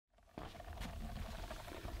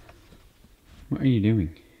What are you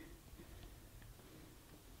doing?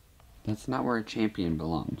 That's not where a champion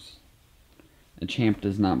belongs. A champ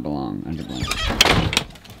does not belong under blanket.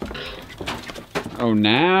 Oh,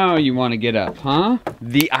 now you want to get up, huh?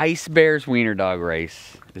 The Ice Bears Wiener Dog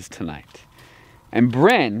race is tonight. And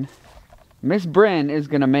Bryn, Miss Bryn, is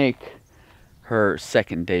going to make her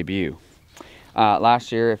second debut.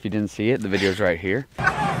 Last year, if you didn't see it, the video's right here.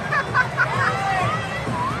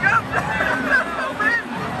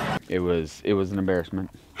 It was an embarrassment.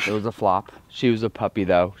 It was a flop. She was a puppy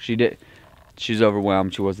though. She's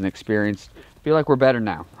overwhelmed. She wasn't experienced. I feel like we're better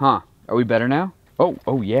now, huh? Are we better now?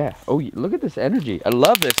 Oh yeah. Oh, look at this energy. I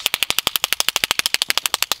love this.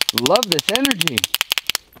 Love this energy.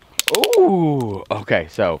 Oh, okay.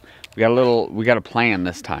 So we got a plan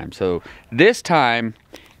this time. So this time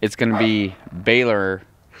it's gonna be Baylor.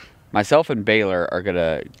 Myself and Baylor are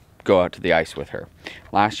gonna go out to the ice with her.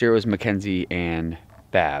 Last year it was Mackenzie and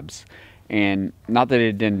Babs, and not that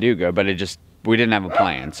it didn't do good, but we didn't have a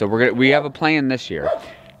plan. So we have a plan this year.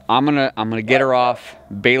 I'm gonna get her off.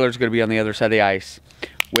 Baylor's gonna be on the other side of the ice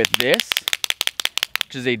with this,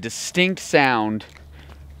 which is a distinct sound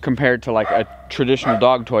compared to like a traditional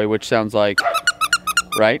dog toy, which sounds like,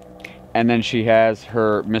 right? And then she has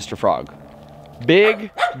her Mr. Frog.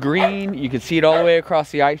 Big, green, you can see it all the way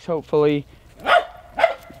across the ice, hopefully.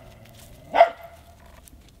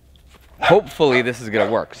 Hopefully this is gonna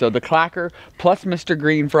work. So the clacker plus Mr.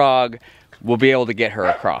 Green Frog will be able to get her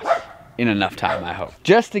across in enough time, I hope.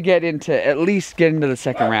 Just to at least get into the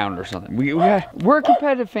second round or something. We're a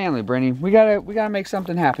competitive family, Brittany. We gotta make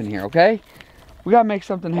something happen here, okay? We gotta make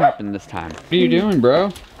something happen this time. What are you doing,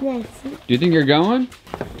 bro? Yes. Do you think you're going?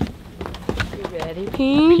 You ready,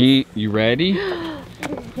 Pink? Pete, you ready?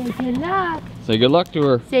 Say good luck. Say good luck to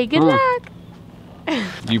her. Say good luck.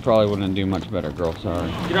 You probably wouldn't do much better, girl. Sorry.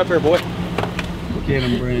 Get up here, boy. Get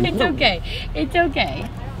him, Bryn. It's okay. It's okay.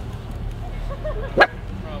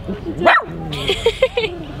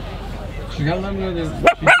 She gotta let me know this.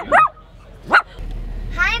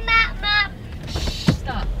 Hi, Map.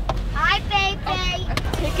 Stop. Hi, baby.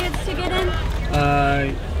 Tickets to get in?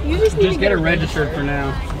 You just need to get her registered for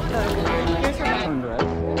now.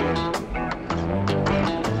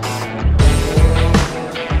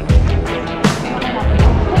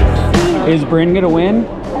 Is Bryn gonna win?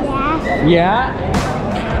 Yeah. Yeah?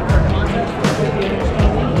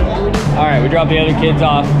 Alright, we dropped the other kids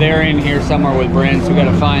off. They're in here somewhere with Bryn, so we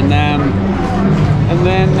gotta find them. And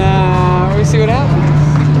then we see what happens.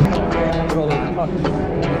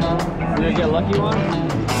 You gonna get a lucky one?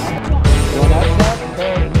 You want that stack?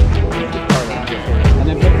 Okay. And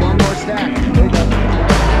then pick one more stack. There you go.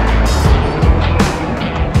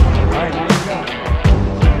 Alright, now you go.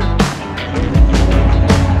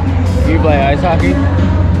 You play ice hockey?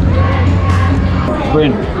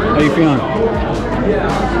 Bryn, how you feeling?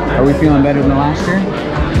 Are we feeling better than last year?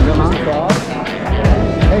 Huh?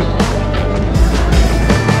 Hey.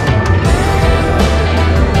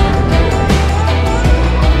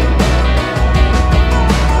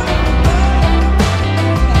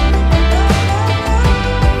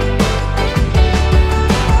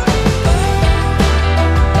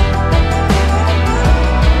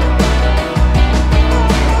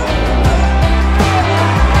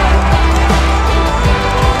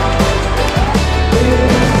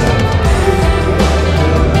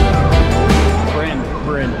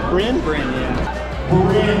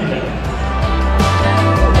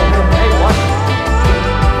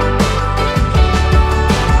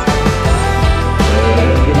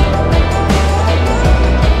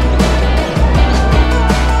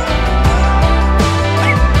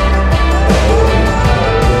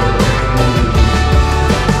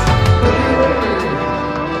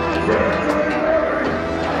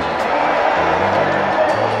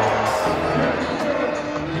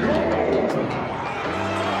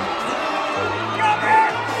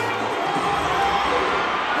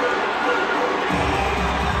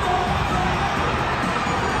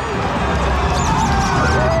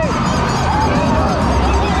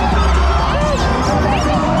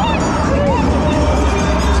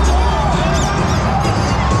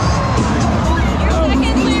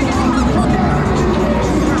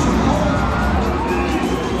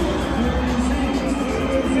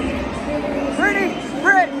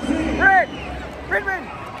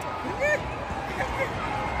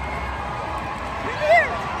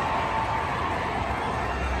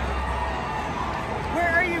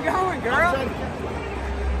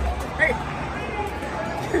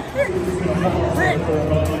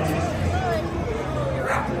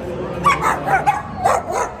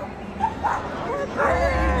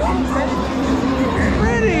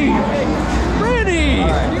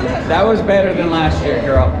 That was better than last year,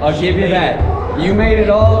 girl. I'll give you that. You made it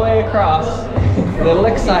all the way across. A little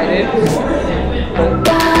excited.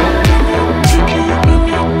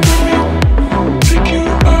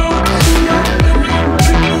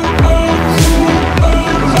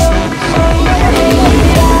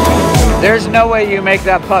 There's no way you make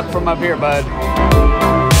that puck from up here, bud.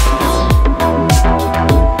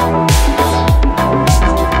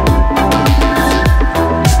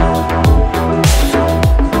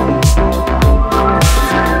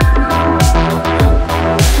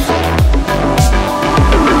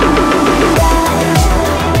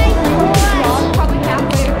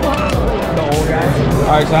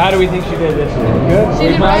 All right, so how do we think she did this year? Good? She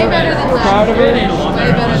did way better than last Proud of her? year.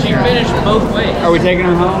 Way better than She last finished year. both ways. Are we taking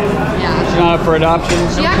her home? Yeah. She's not up for adoption?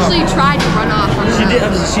 She actually tried to run off on her own.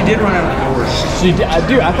 She did run out of the doors. She did.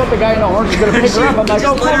 Dude, I thought the guy in the orange was gonna pick her up. I'm like,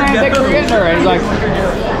 oh, cool, man, thanks for getting her. And he's like,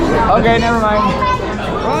 okay, never mind.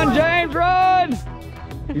 Run, James, run!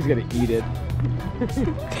 He's gonna eat it.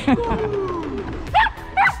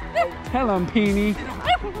 Tell him, Peony.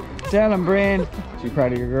 Tell him, Brand. You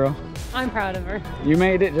proud of your girl? I'm proud of her. You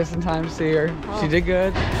made it just in time to see her. She did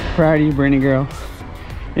good. Proud of you, Brittany girl.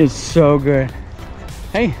 It's so good.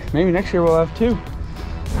 Hey, maybe next year we'll have two.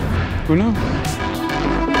 Who knows?